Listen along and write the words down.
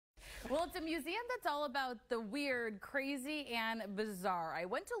Well, it's a museum that's all about the weird, crazy, and bizarre. I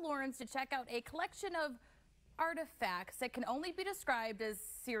went to Lawrence to check out a collection of artifacts that can only be described as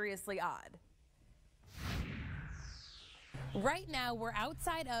seriously odd. Right now, we're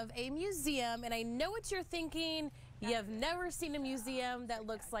outside of a museum, and I know what you're thinking. You've never seen a museum that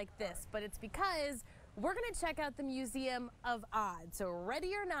looks like this, but it's because we're going to check out the Museum of Odd. So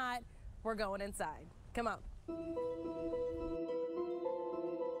ready or not, we're going inside. Come on.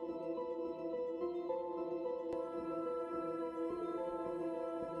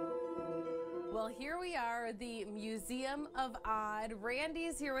 Well, here we are, the Museum of Odd.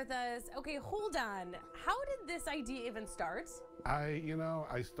 Randy's here with us. Okay, hold on. How did this idea even start? I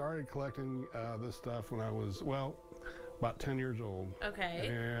started collecting this stuff when I was, about 10 years old. Okay.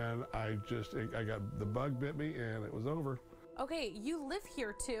 And I got, the bug bit me and it was over. Okay, you live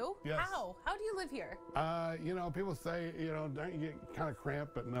here too? Yes. How? How do you live here? People say, don't you get kind of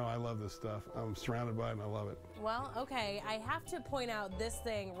cramped? But no, I love this stuff. I'm surrounded by it and I love it. Well, okay, I have to point out this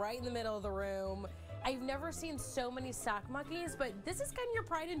thing right in the middle of the room. I've never seen so many sock monkeys, but this is kind of your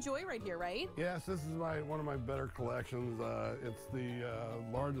pride and joy right here, right? Yes, this is one of my better collections. It's the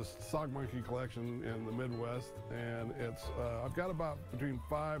largest sock monkey collection in the Midwest, and it's I've got about between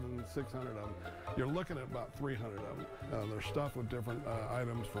 500 and 600 of them. You're looking at about 300 of them. They're stuffed with different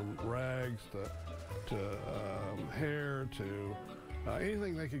items, from rags to hair to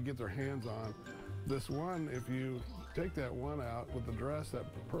anything they could get their hands on. This one, if you take that one out with the dress, that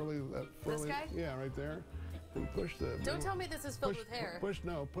pearly, this guy? Yeah, right there, and push the. Don't tell me this is filled with hair. Push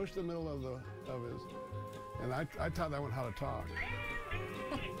the middle of his, and I taught that one how to talk.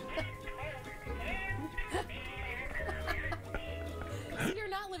 You're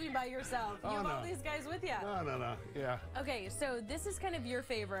not living by yourself. You have all these guys with you. No, yeah. Okay, so this is kind of your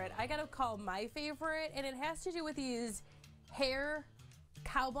favorite. I gotta call my favorite, and it has to do with these hair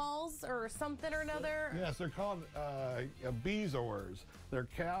cow balls or something or another. Yes, they're called bezoars. They're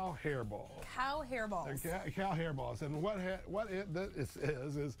cow hair balls. Cow hair balls. They're cow hair balls. And what this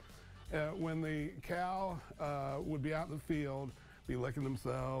is when the cow would be out in the field, be licking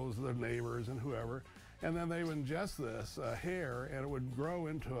themselves, their neighbors, and whoever, and then they would ingest this hair, and it would grow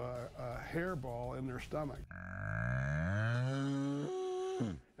into a hair ball in their stomach.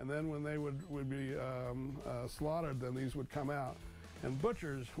 And then when they would be slaughtered, then these would come out. And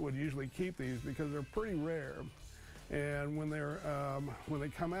butchers would usually keep these because they're pretty rare. And when they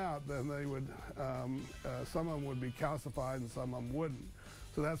come out, then they would some of them would be calcified and some of them wouldn't.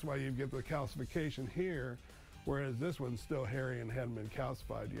 So that's why you get the calcification here, whereas this one's still hairy and hadn't been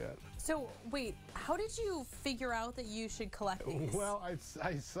calcified yet. So wait, how did you figure out that you should collect these? Well,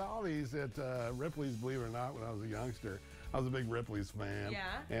 I saw these at Ripley's, believe it or not, when I was a youngster. I was a big Ripley's fan,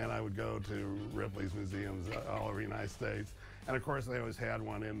 yeah. And I would go to Ripley's museums all over the United States. And of course, they always had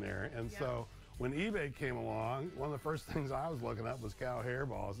one in there. And so when eBay came along, one of the first things I was looking up was cow hair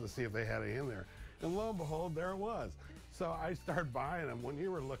balls to see if they had it in there. And lo and behold, there it was. So I started buying them. When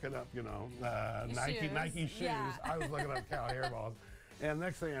you were looking up, Nike shoes, yeah. I was looking up cow hair balls. And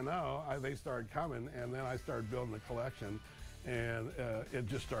next thing I know, they started coming, and then I started building the collection, and it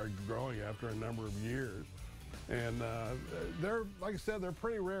just started growing after a number of years. And they're, like I said, they're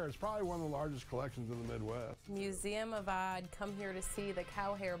pretty rare. It's probably one of the largest collections in the Midwest. Museum of Odd, come here to see the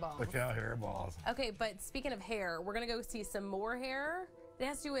cow hair balls. The cow hair balls. Okay, but speaking of hair, we're gonna go see some more hair. It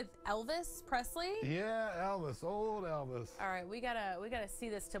has to do with Elvis Presley? Yeah, Elvis, old Elvis. All right, we gotta see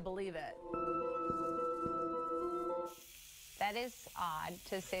this to believe it. That is odd,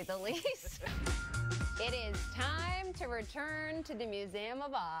 to say the least. It is time to return to the Museum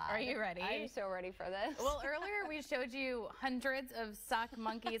of Odd. Are you ready? I'm so ready for this. Well, earlier we showed you hundreds of sock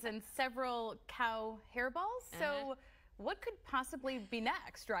monkeys and several cow hair balls. So what could possibly be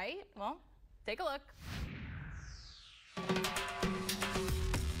next, right? Well, take a look.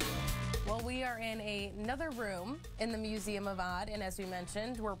 Well, we are in another room in the Museum of Odd, and as we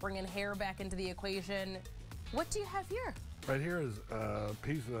mentioned, we're bringing hair back into the equation. What do you have here? Right here is a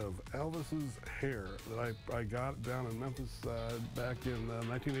piece of Elvis's hair that I got down in Memphis back in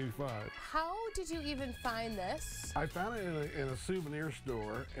 1985. How did you even find this? I found it in a souvenir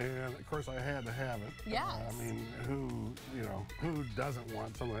store, and of course I had to have it. Yes. Who doesn't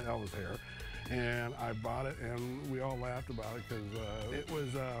want some of Elvis hair? And I bought it, and we all laughed about it because it was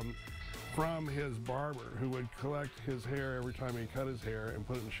from his barber, who would collect his hair every time he cut his hair and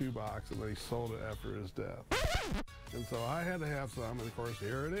put it in a shoebox, and then he sold it after his death. And so I had to have some, and of course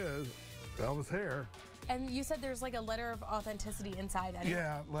here it is, Elvis hair. And you said there's like a letter of authenticity inside.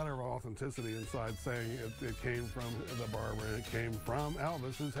 Yeah, letter of authenticity inside saying it came from the barber and it came from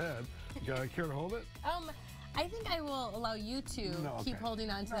Elvis's head. You care to hold it? I think I will allow you to keep holding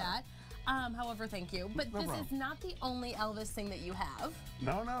on to that. However, thank you. But No this problem. is not the only Elvis thing that you have.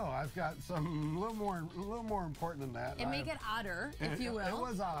 No, I've got some a little more important than that. It may get odder, if you will. It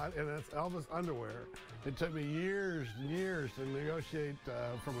was odd, and it's Elvis underwear. It took me years and years to negotiate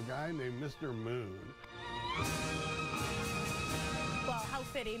from a guy named Mr. Moon. Well, how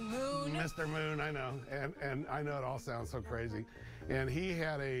fitting. Moon. Mr. Moon, I know, and I know it all sounds so crazy. And he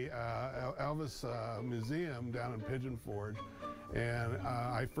had a Elvis museum down in Pigeon Forge, and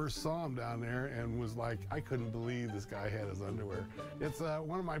I first saw him down there and was like, I couldn't believe this guy had his underwear. It's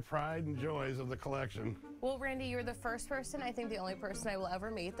one of my pride and joys of the collection. Well, Randy, you're the first person, I think the only person I will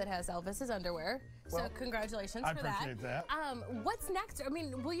ever meet that has Elvis's underwear. Well, so congratulations I for that. appreciate that. What's next? I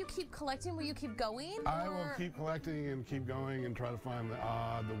mean, will you keep collecting? Will you keep going? I will keep collecting and keep going and try to find the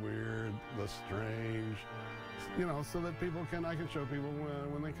odd, the weird, the strange, you know, so that I can show people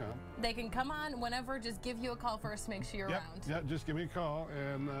when they come. They can come on whenever. Just give you a call first. Make sure you're around. Yeah, just give me a call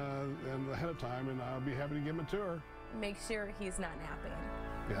and ahead of time, and I'll be happy to give him a tour. Make sure he's not napping.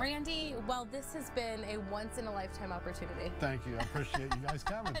 Yeah. Randy, well, this has been a once-in-a-lifetime opportunity. Thank you. I appreciate you guys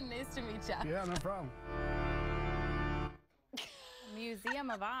coming. Nice to meet you. Yeah, no problem.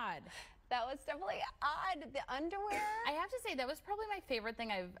 Museum of Odd. That was definitely odd. The underwear? I have to say, that was probably my favorite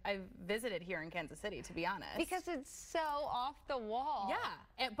thing I've visited here in Kansas City, to be honest. Because it's so off the wall.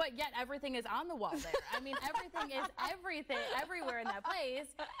 Yeah, but yet everything is on the wall there. I mean, everything is everywhere in that place.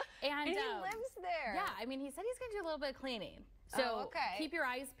 And he lives there. Yeah, I mean, he said he's going to do a little bit of cleaning. So keep your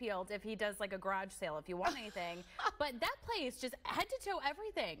eyes peeled if he does like a garage sale, if you want anything. But that place, just head to toe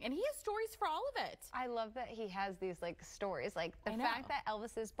everything. And he has stories for all of it. I love that he has these like stories. Like the fact that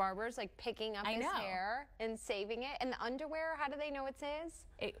Elvis's barber's like picking up his hair and saving it. And the underwear, how do they know it's his?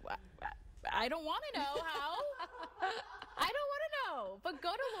 I don't want to know how. I don't want to know. But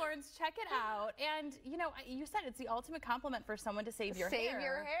go to Lauren's, check it out. And, you know, you said it's the ultimate compliment for someone to save your hair. Save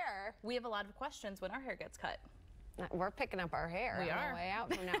your hair. We have a lot of questions when our hair gets cut. We're picking up our hair on the way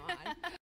out from now on.